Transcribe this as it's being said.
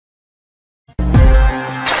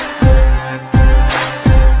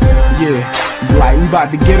Yeah, like we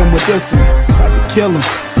about to get him with this one. About to kill him.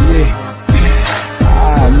 Yeah.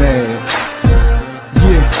 Ah, man.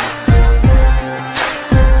 Yeah.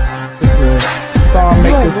 It's a Star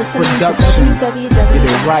Makers production. Get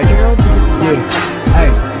it right. Yeah.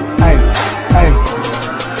 Hey.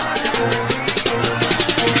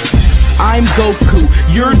 I'm Goku,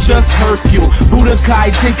 you're just Hercule.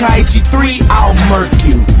 Budokai Tenkaichi 3, I'll murk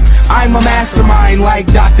you. I'm a mastermind like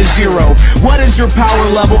Dr. Zero. What is your power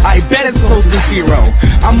level? I bet it's close to 0.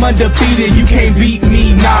 I'm undefeated, you can't beat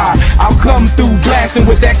me, nah. I'll come through blasting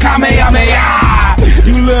with that Kamehameha.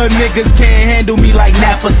 You little niggas can't handle me like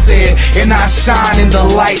Nappa said. And I shine in the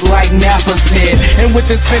light like Nappa's head. And with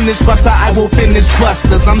this finish buster, I will finish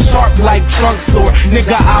busters. I'm sharp like trunk sword,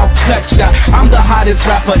 nigga, I'll cut ya. I'm the hottest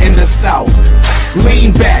rapper in the South.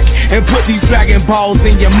 Lean back and put these Dragon Balls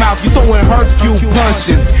in your mouth. You throwing Hercule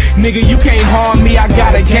punches. Nigga, you can't harm me. I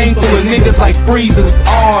got a gang full of niggas like Frieza's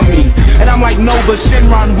army. And I'm like Nova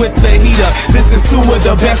Shinron with the heater. This is 2 of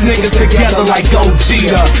the best niggas together like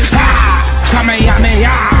Gogeta. Ha!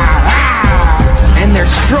 Kamehameha! Ha! And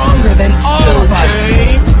they're stronger than all of us.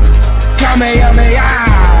 Kamehameha!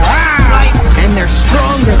 Ha! And they're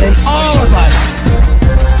stronger than all of us.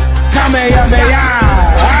 Kamehameha!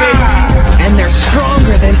 Ha! And they're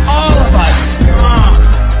stronger than all of us.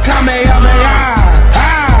 Kamehameha!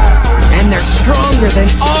 And they're stronger than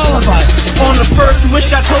all of us. On the first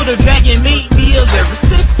wish I told the dragon make me a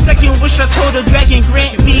lyricist. Second wish I told the dragon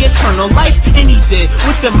grant me eternal life. And he did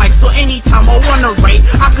with the mic, so anytime I wanna write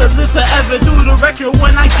I could live forever, do the record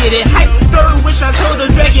when I get it hype. Third wish I told the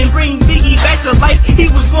dragon bring Biggie back to life. He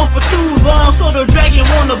was gone for too long, so the dragon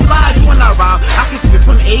won't oblige when I rhyme. I can spit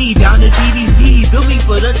from A down to DBZ, build me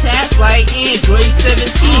for the task like Android 17.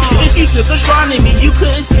 If you took astronomy, you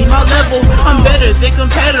couldn't see my level. I'm better than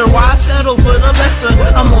competitor, why settle for the lesser?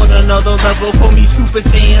 I'm on another level, call me Super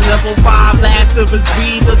Saiyan level 5. Last of his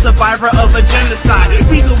breed, the survivor of a genocide.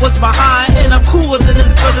 Reason was behind, and I'm cooler than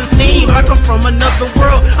his brother's name. I come from another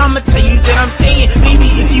world, I'ma tell you that I'm saying. Maybe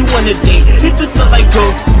if you wanna date, hit the sun like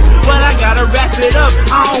Goku, but I gotta wrap it up,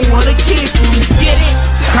 I don't wanna kid you, get it?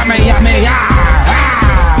 Kamehameha!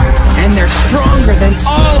 And they're stronger than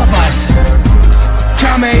all of us.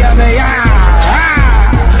 Kamehameha!